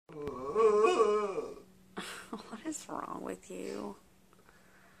wrong with you?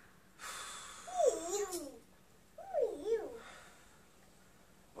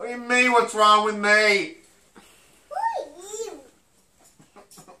 What do you mean, what's wrong with me?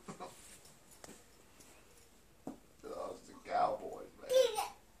 Oh, it's the Cowboys, man.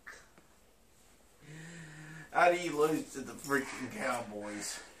 How do you lose to the freaking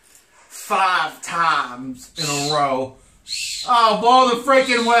Cowboys 5 times in a row? Oh, blow the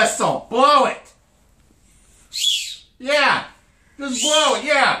freaking whistle. Blow it. Yeah. Just blow it.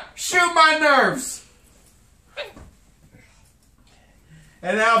 Yeah. Shoot my nerves.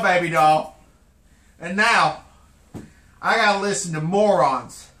 And now, baby doll. And now, I gotta listen to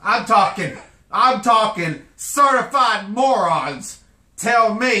morons. I'm talking certified morons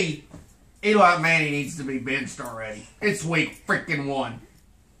tell me Eli Manning needs to be benched already. It's week freaking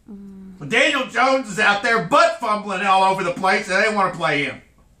 1. Daniel Jones is out there butt fumbling all over the place and they want to play him.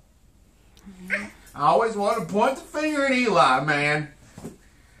 I always want to point the finger at Eli, man.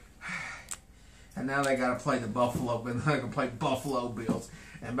 And now they got to play the Buffalo Bills.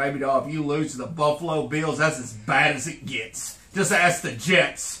 And baby doll, if you lose to the Buffalo Bills, that's as bad as it gets. Just ask the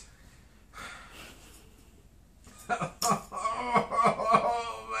Jets.